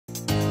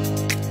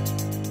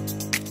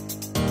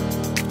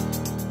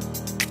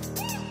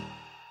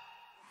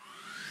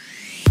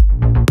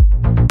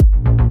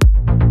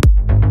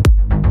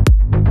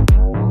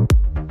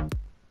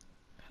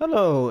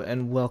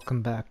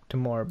welcome back to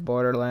more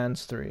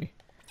Borderlands 3.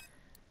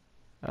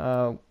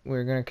 We're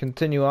gonna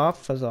continue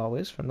off, as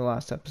always, from the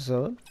last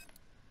episode.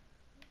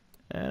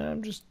 And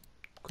I'm just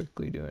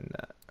quickly doing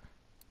that.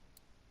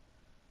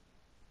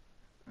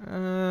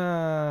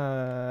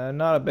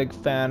 Not a big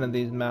fan of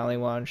these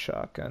Maliwan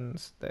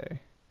shotguns.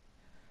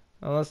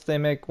 Unless they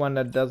make one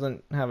that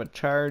doesn't have a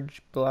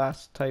charge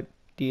blast type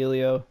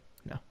dealio.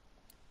 No.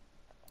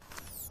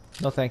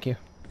 No thank you.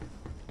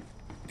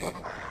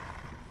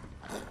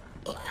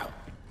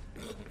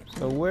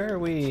 So where are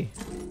we?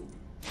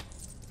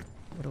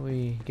 What are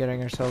we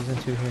getting ourselves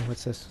into here?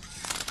 What's this?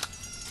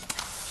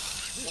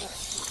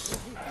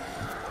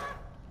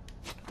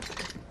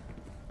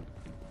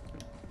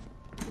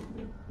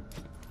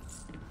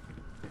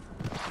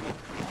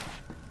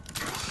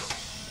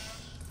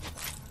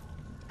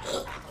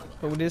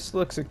 Oh, this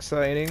looks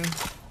exciting.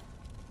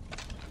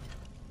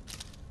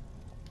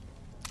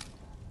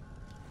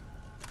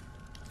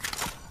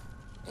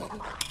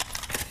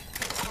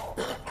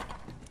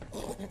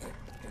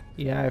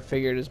 Yeah, I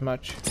figured as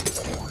much.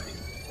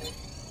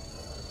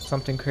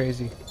 Something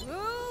crazy.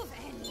 Move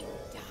and you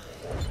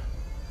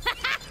die.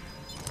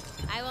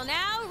 I will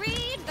now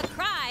read the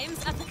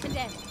crimes of the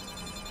condemned.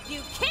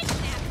 You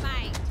kidnapped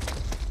my...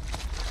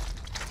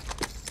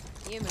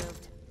 You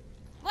moved.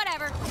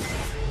 Whatever.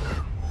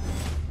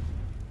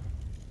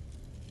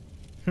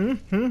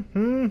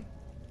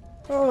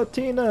 Oh,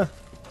 Tina!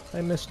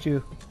 I missed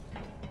you.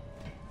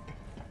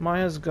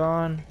 Maya's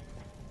gone.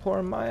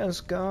 Poor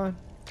Maya's gone.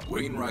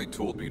 Wainwright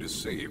told me to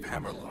save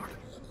Hammerlock.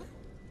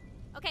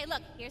 Okay,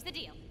 look, here's the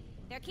deal.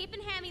 They're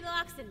keeping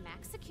Hammylocks in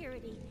max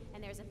security,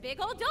 and there's a big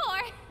old door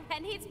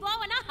that needs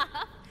blowing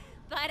up.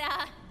 But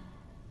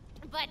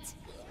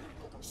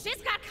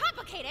shit's got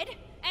complicated,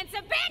 and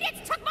some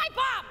bandits took my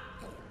bomb!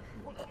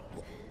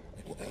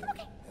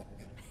 Okay.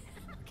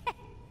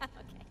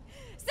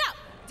 So,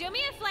 do me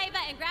a favor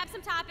and grab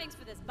some toppings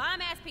for this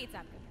bomb-ass pizza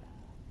I'm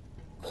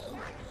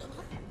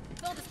cooking.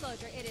 Full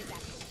disclosure, it is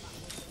actually bomb.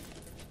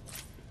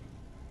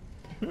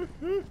 I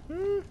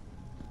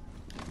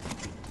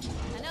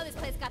know this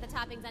place got the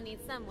toppings I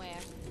need somewhere.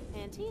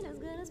 And Tina's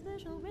got a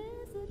special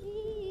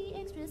recipe,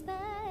 extra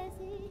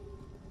spicy.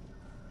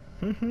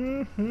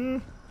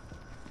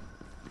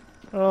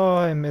 Oh,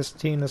 I miss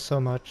Tina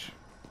so much.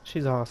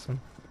 She's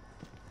awesome.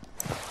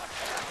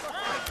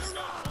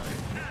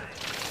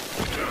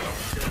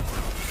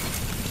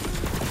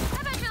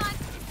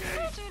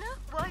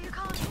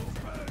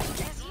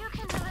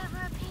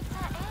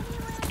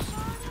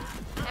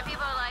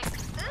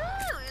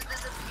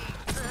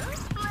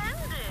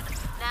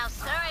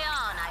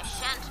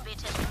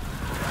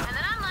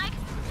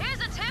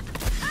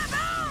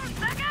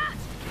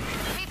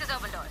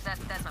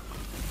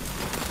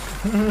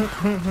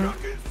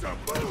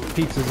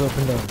 Pizza's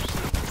open doors.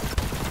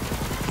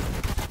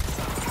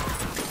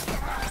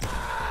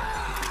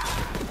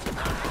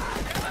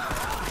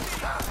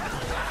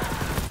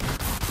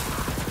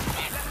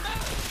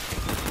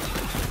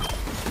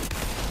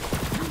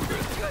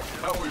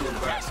 How are your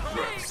last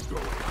breaths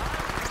going?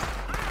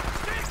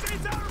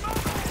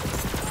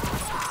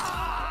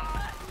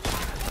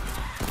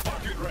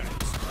 Pocket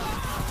rats.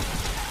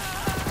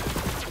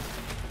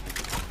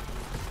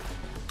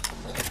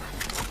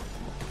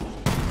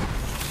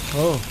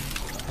 Oh.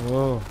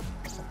 Whoa.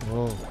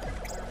 Whoa.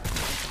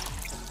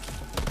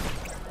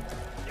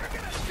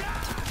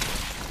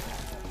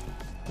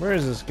 Where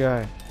is this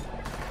guy?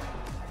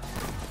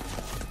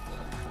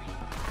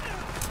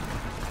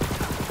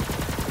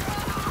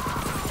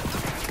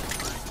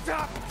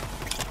 Stop!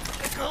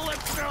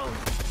 Calypso!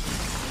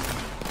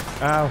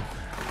 Ow.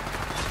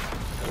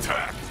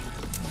 Attack!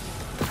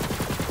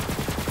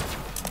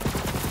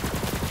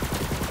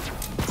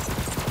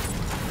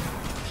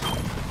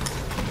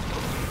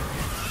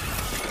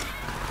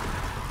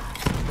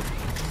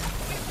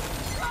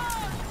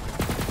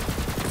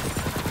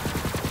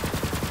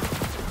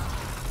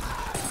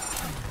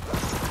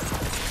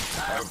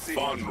 Have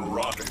fun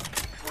rotting.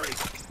 Break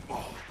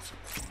balls.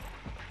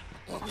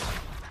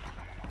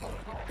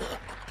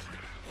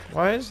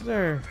 Why is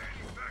there...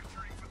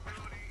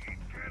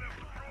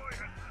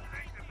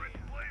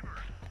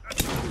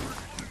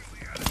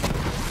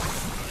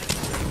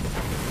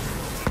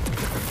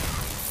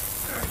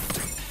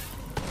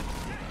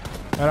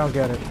 I don't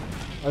get it.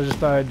 I just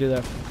thought I'd do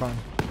that for fun.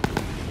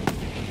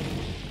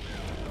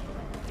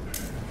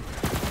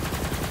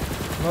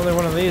 Another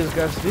one of these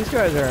guys. These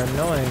guys are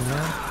annoying,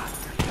 man.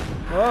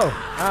 Whoa!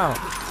 Ow!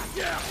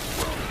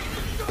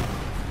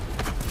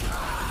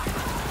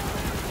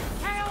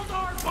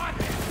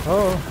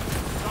 Oh!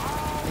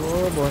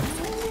 Oh boy!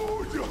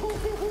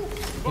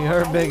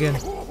 You're biggin'.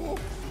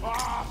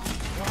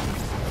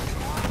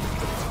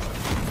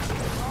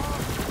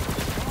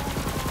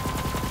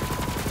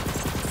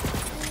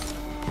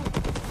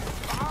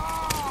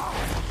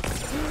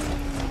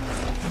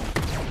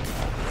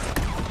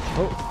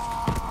 Oh!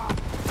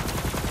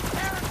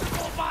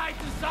 Perishable by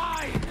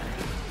design!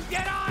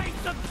 Yet I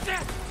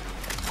subsist!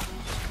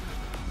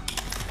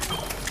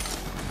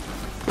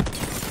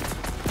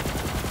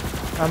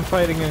 I'm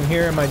fighting in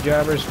here and my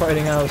jabber's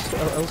fighting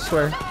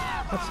elsewhere.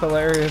 That's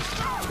hilarious.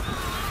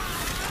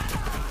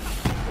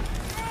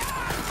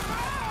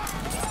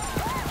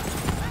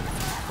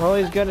 Well,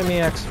 he's getting me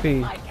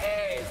XP.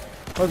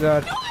 Oh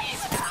god.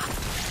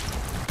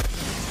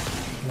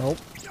 Nope.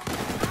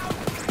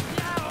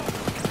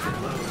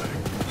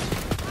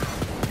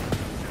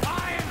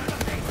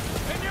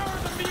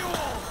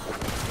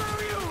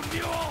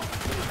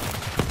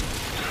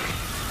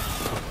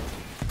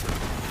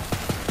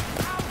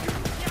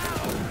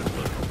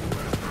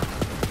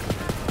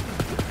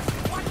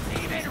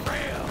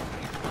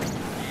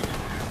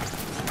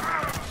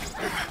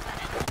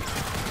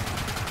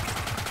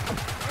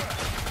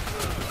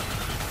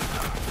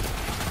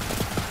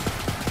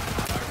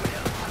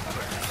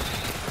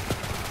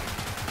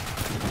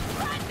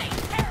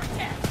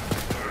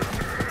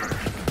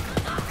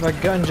 My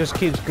gun just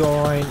keeps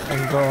going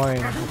and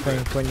going, I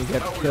think, when you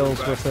get kills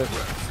with it.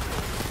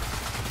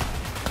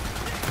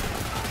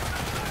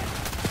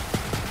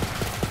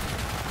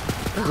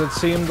 Because it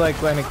seemed like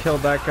when it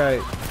killed that guy,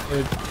 it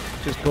was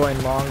just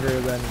going longer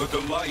than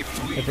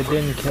if it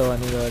didn't kill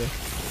anybody.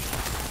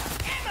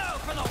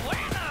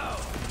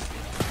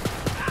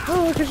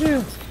 Oh, look at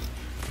you!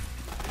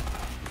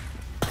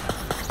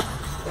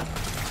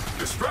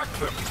 Distract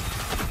them.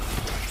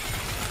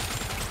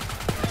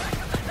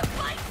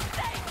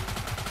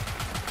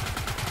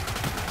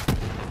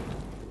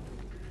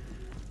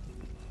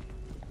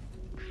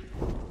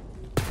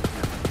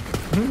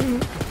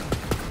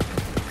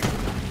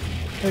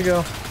 There you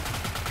go.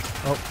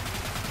 Oh,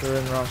 they're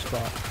in the wrong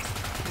spot.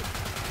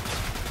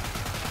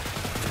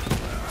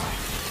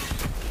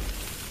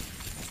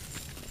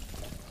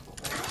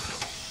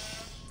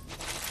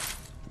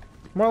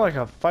 More like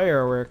a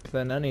firework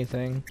than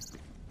anything.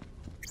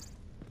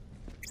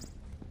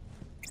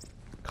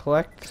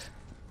 Collect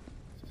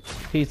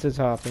pizza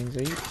toppings.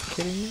 Are you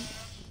kidding me?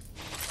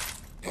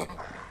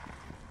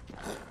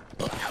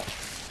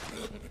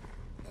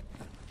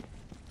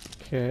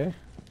 Okay.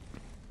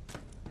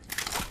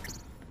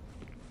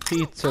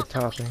 Pizza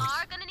toppings. We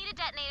are gonna need a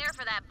detonator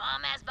for that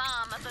bomb-ass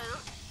bomb, boo.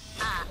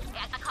 I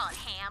call it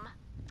ham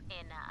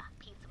in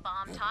pizza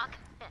bomb talk.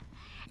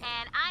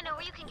 And I know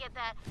where you can get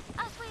that.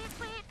 Oh, sweet,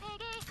 sweet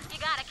piggy. You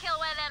gotta kill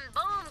one of them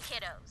boom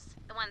kiddos.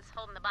 The ones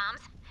holding the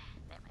bombs.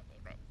 They're my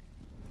favorite.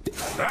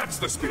 That's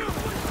the spirit.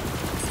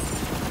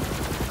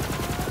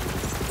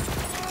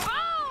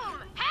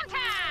 Boom!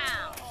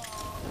 Hamtown!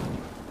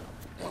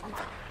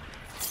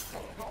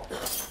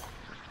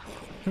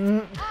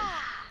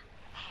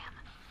 Ham.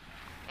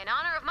 In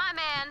honor of my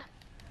man,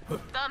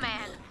 the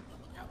man,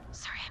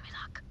 Sir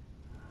Hammerlock.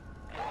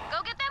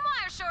 Go get them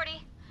wires,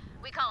 shorty.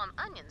 We call them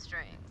onion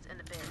strings in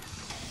the biz.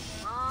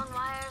 Long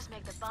wires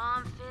make the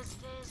bomb fizz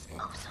fizz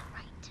oh so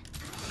right.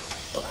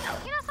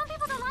 You know, some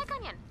people don't like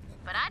onion,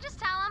 but I just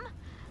tell them,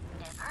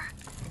 never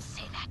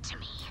say that to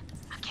me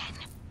again.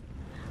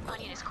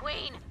 Onion is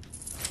queen.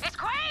 It's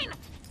queen!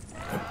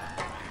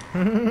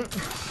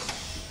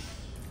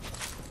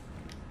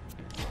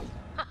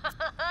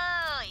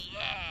 Oh,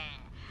 yeah.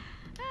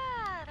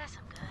 That's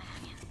some good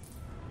onion.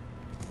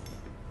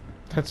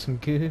 That's some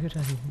good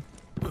onion.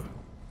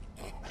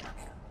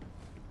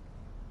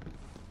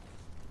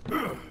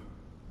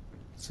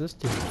 What's this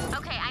do?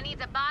 Okay, I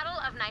need a bottle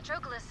of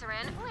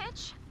nitroglycerin,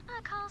 which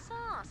I call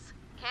sauce.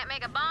 Can't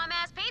make a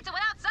bomb-ass pizza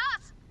without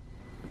sauce.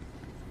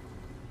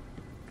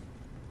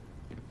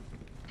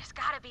 There's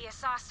gotta be a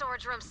sauce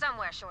storage room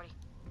somewhere, shorty.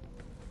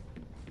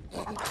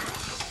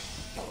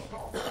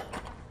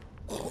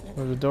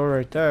 There's a door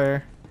right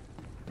there.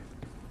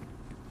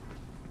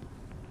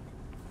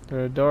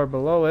 There's a door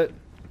below it.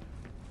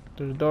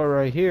 There's a door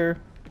right here.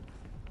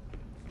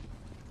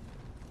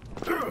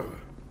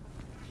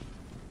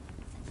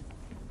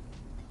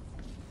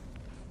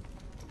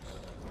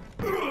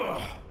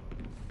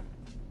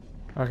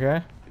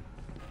 Okay.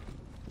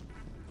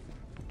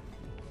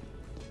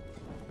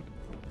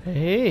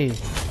 Hey.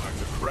 Time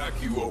to crack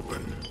you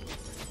open.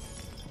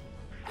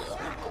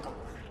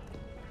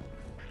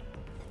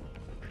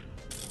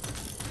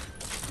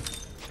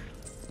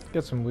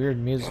 Got some weird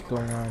music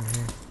going on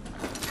here.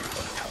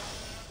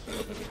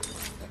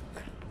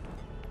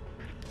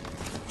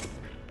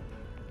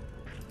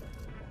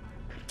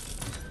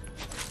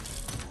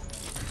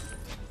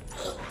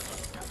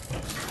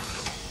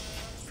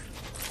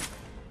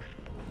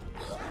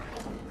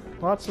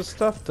 Lots of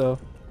stuff though.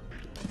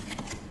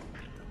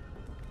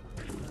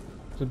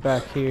 Is it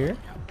back here?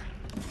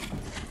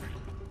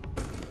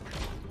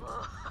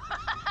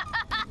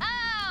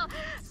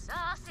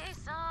 Saucy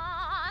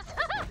sauce.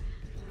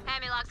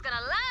 Hammerlock's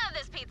gonna love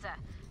this pizza,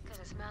 because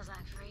it smells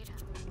like freedom.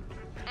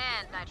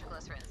 And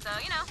nitroglycerin, so,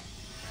 you know,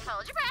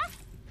 hold your breath.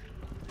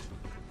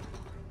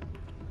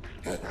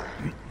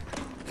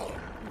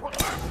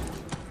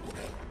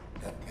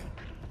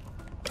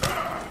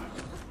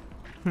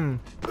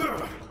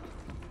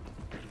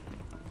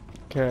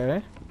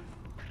 Okay.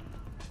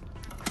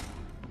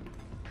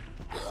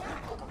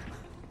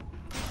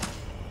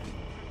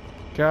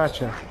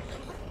 Gotcha.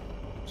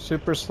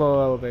 Super slow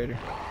elevator.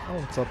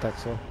 Oh, it's not that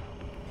slow.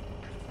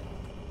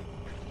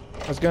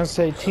 I was gonna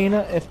say,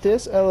 Tina, if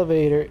this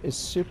elevator is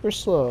super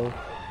slow,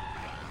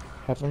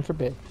 heaven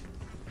forbid.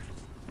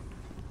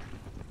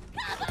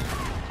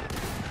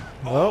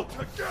 Well,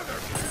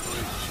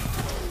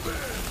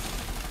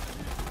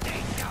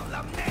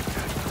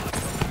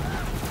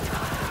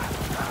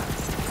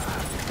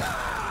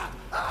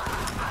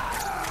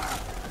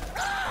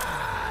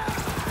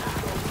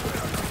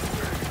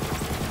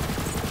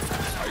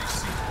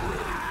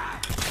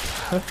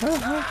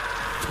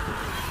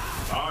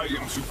 I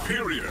am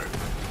superior.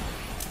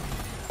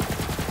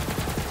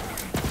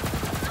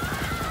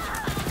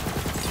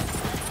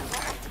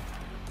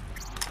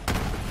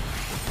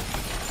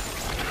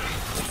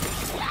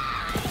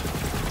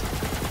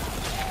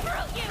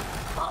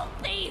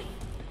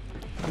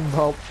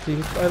 Vault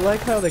Thief. I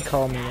like how they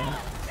call me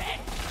that.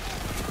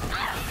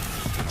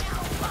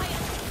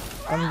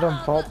 I'm the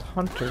Vault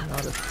Hunter,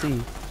 not a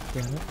thief.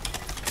 Damn it.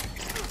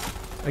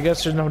 I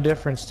guess there's no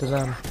difference to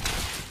them.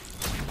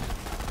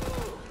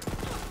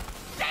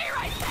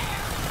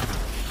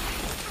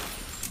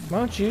 Why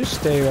don't you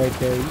stay right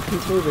there? You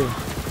keep moving.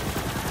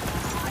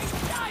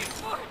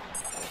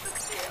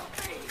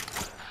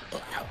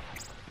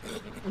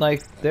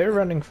 Like, they're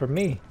running from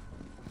me.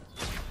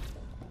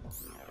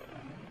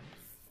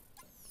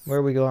 Where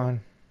are we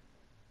going?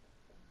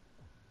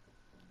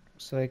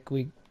 It's like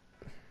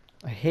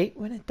I hate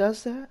when it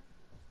does that.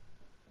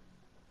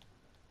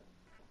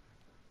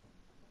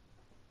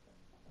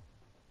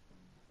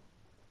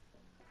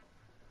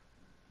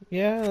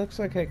 Yeah, it looks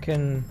like I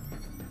can...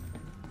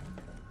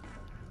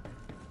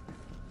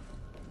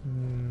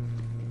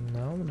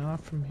 No, not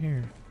from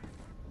here.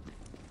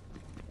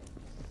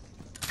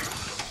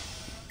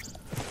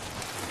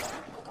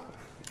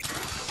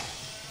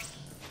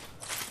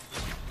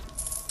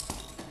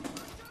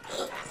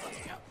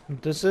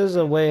 This is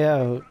a way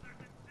out.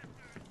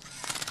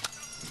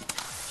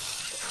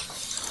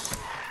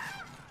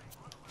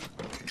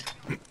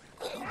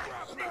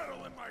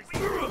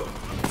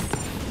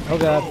 Oh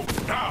god.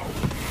 Now!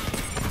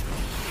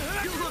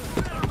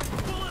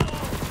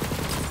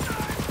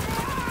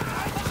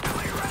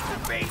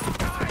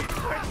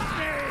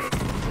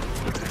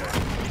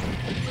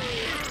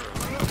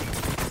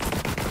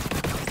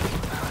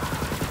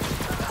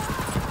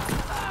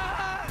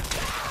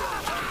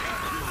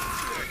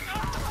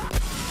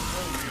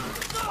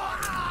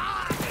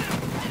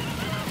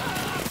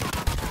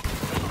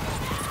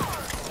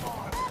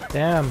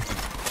 Damn.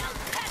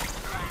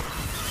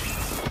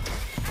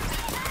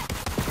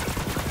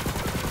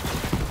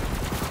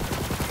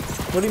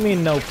 What do you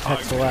mean no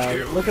pets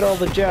allowed? Look at all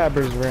the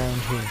jabbers around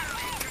here.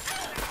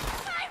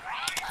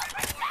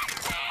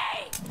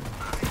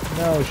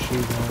 No, she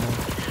won't.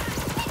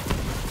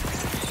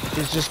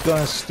 She's just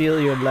gonna steal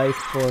your life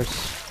force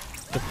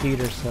to feed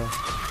herself.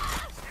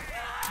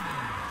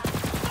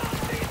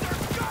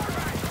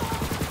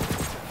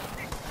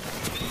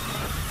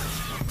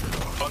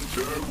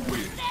 Hunter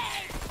wins.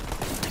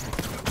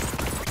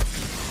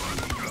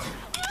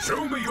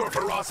 Show me your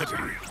ferocity.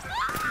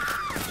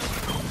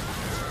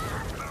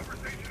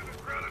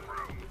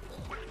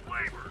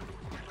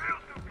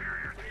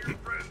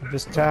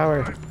 This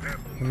tower,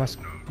 it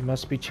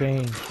must be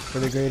changed for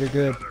the greater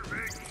good.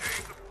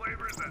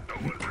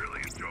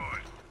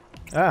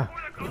 Ah.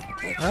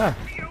 Ah.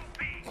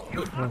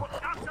 Oh.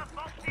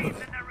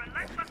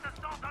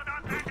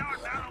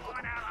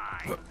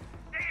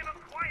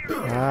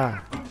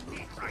 Ah.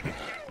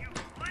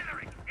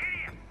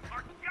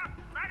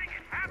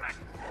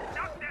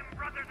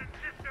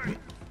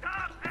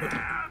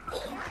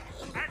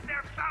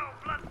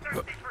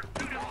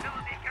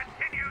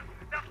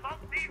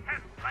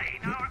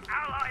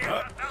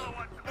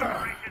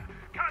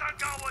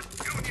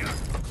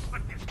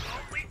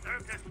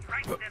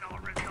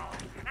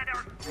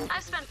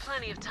 I've spent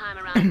plenty of time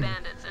around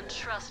bandits, and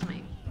trust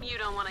me, you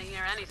don't want to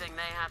hear anything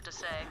they have to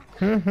say.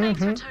 Thanks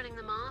for turning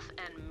them off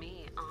and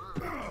me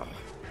on.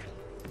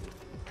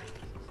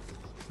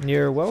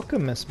 You're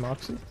welcome, Miss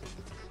Moxie.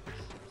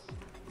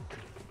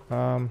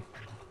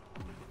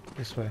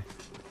 This way.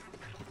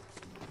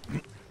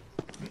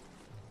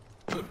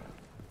 I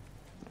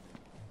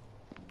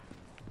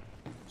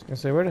was gonna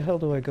say, where the hell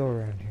do I go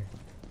around here?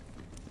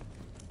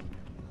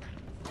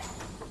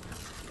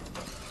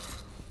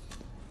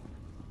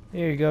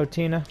 Here you go,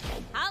 Tina.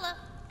 Holla.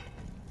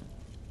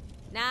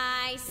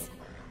 Nice.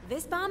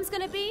 This bomb's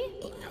gonna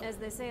be, as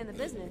they say in the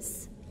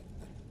business,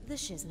 the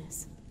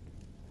shizness.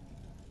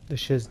 The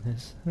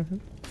shizness. Here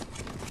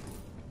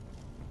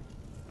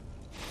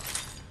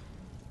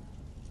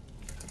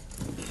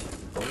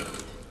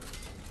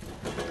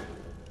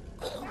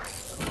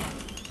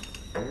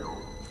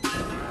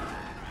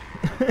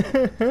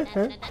it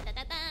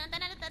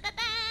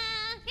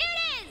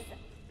is!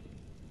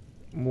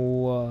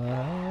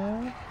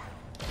 What?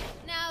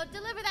 Now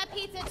deliver that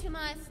pizza to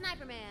my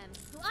sniper man,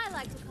 who I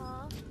like to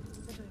call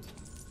the Bird.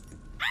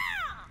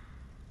 Ah!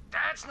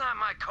 That's not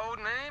my code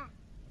name.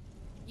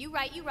 You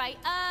right.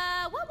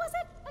 What was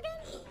it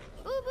again?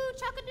 Boo boo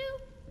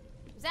chuckadoo?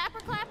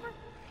 Zapper clapper?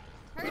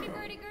 Hurdy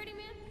burdy gurdy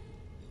man?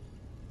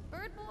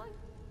 Bird boy?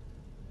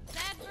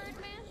 Sad bird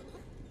man?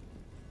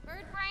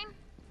 Bird brain?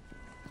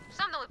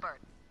 Something with bird.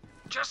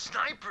 Just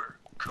sniper.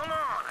 Come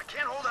on, I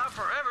can't hold out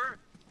forever.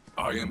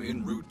 I am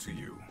en route to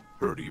you,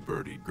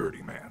 hurdy-burdy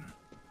gurdy man.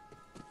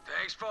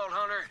 Thanks, Vault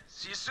Hunter.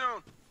 See you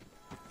soon.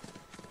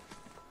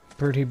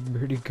 Birdie,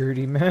 birdie,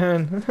 gurdy,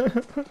 man.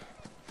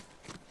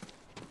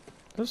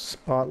 Those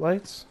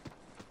spotlights?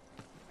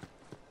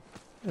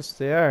 Yes,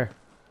 they are.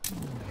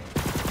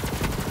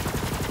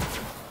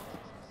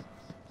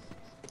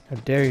 How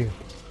dare you?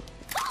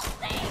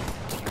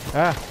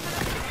 Ah!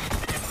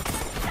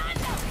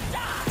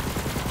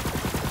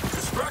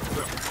 Distract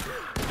them!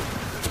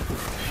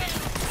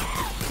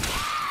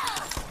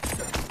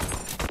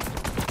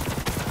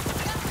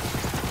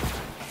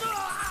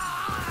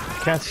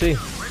 Can't see.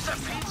 Where's that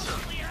pizza?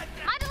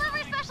 My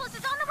delivery specialist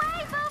is on the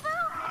way,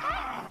 boo-boo!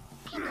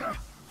 Okay?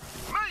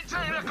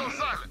 Maintain echo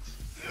silence.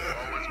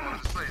 Always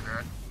wanted to say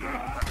that.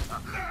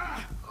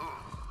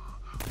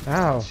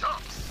 Ow.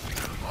 Chumps.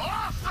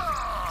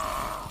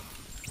 Awesome!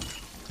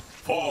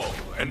 Fall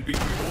and be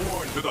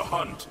reborn to the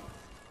hunt.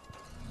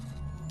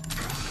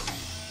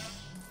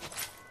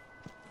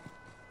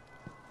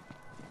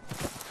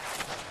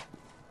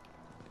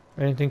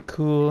 Anything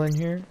cool in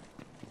here?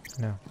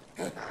 No.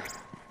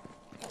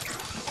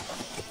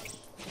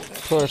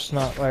 Of course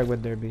not. Why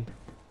would there be?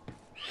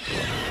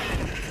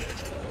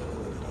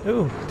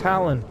 Ooh,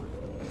 Talon.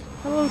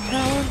 Hello,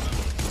 Talon.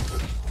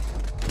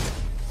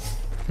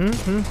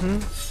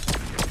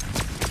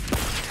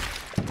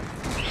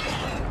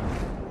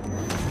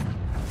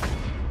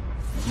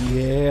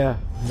 Yeah,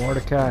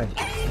 Mordecai.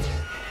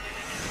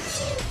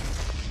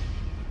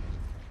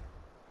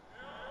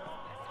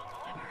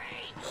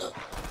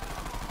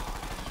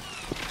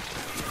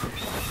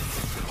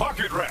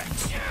 Pocket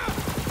rats!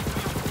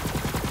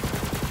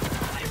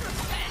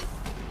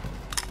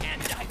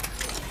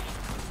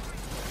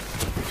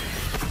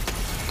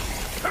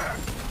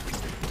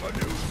 A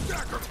new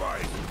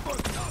sacrifice, but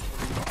not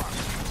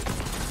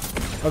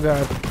Oh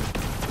god.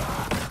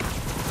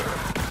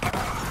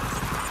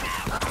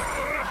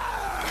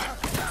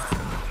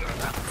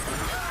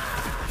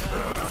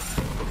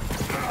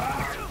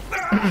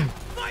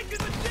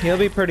 It'll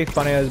be pretty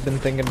funny. I've been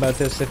thinking about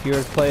this if you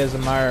were to play as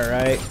Amara,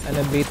 right? And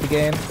then beat the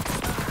game.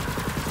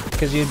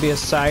 Because you'd be a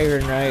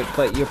siren, right?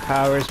 But your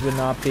powers would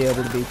not be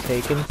able to be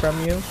taken from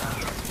you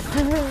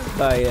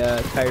by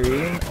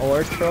Tyreen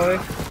or Troy.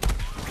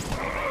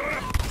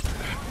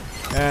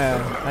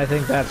 I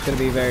think that's going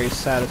to be very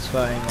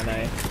satisfying when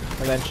I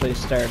eventually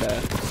start a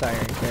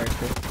siren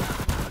character.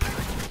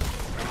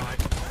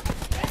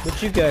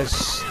 Would you guys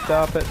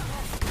stop it?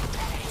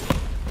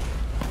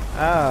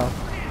 Ow.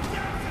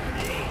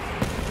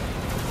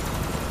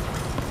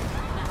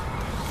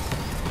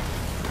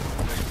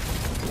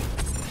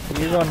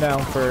 You're going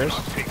down first.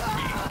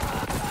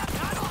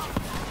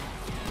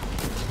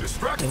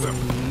 distract them.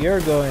 And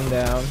you're going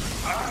down.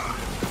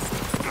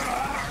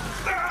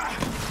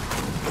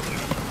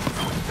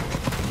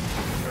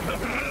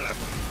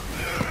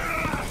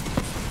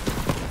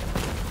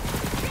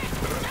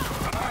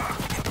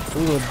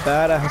 Ooh, a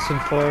badass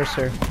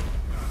enforcer.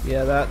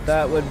 Yeah,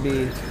 that would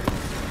be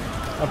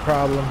a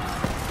problem.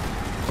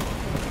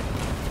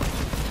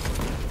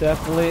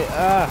 Definitely,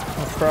 a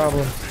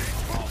problem.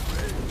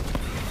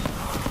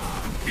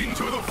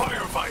 Into the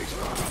firefight.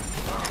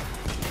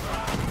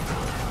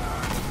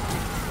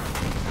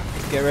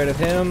 Get rid of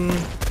him.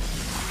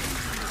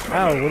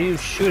 Ow, what are you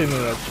shooting me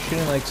with? You're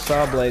shooting like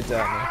saw blades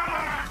at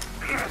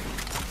me.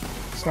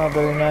 It's not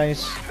very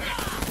nice.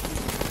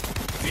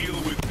 Deal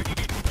with the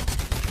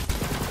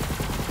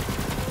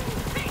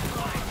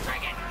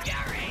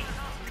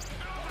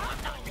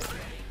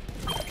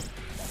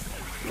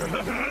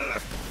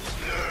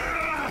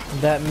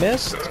That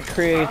mist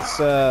creates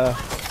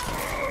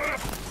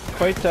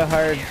quite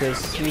hard to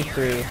see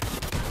through,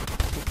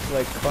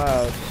 like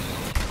cloud.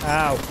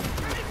 Ow.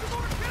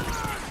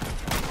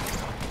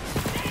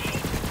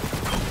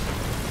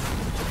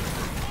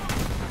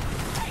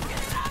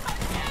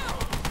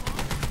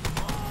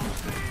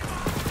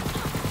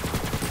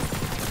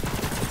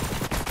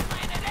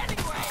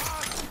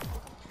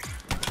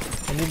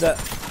 I need that.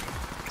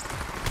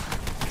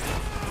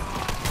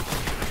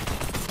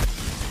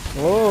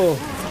 Whoa.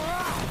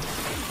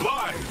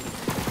 fly.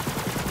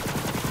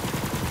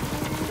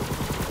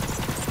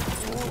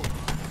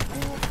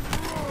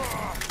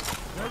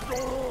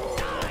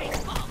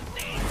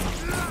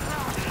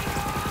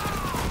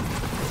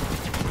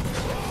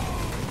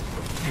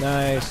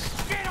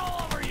 Nice. Get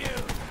all over you!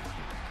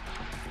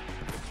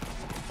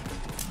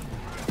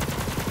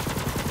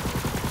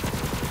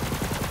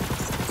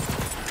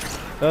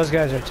 Those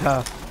guys are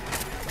tough.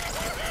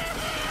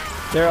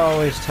 They're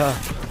always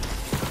tough.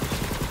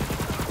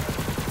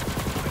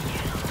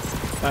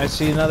 I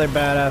see another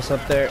badass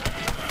up there.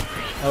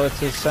 Oh, it's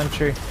his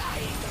sentry.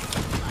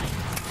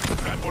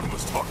 That one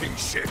was talking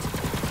shit.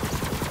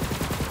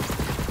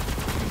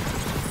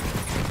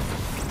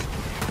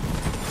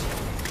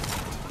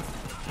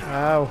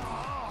 Ow.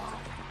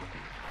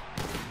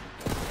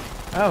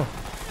 Ow.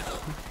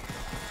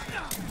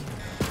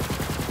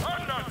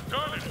 I'm not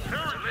done.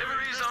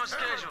 Delivery's on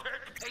schedule.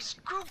 Hey,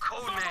 Screw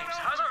code names.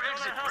 How's our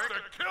exit, Rick?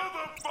 Kill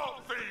the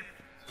vault thief!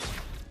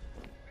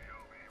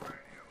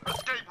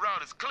 Escape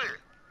route is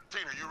clear.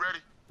 Tina, you ready?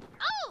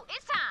 Oh,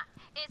 it's time.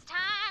 It's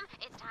time.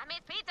 It's time.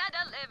 It's pizza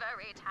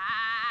delivery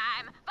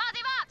time.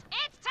 Fozzie Box,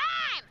 it's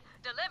time.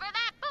 Deliver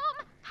that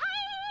boom.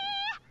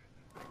 Hi.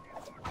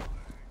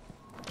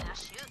 Now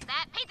shoot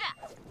that pizza.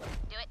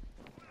 Do it.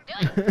 Do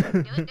it. Do it. Do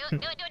it. Do it.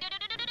 Do it. Do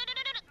it.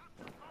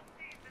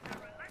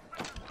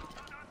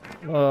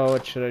 Do it. Oh,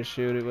 what should I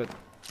shoot it with?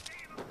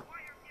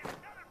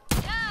 Yo,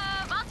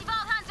 Vaulty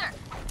Vault Hunter.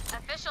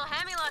 Official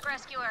Hemilock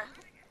Rescuer.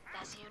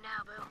 That's you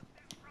now, boo.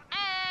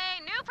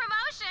 Hey, new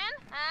promotion,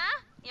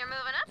 huh? You're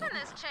moving up in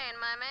this chain,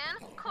 my man.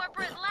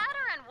 Corporate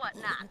ladder and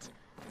whatnot.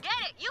 Get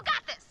it? You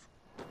got this.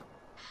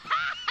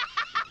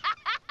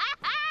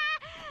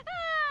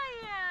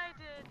 Yeah,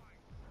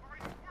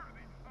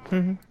 I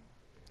did.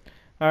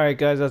 Alright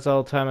guys, that's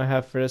all the time I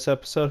have for this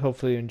episode.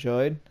 Hopefully you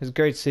enjoyed. It was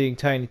great seeing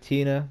Tiny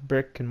Tina,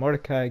 Brick, and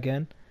Mordecai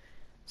again.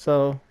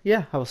 So,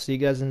 yeah, I will see you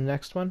guys in the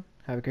next one.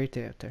 Have a great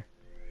day out there.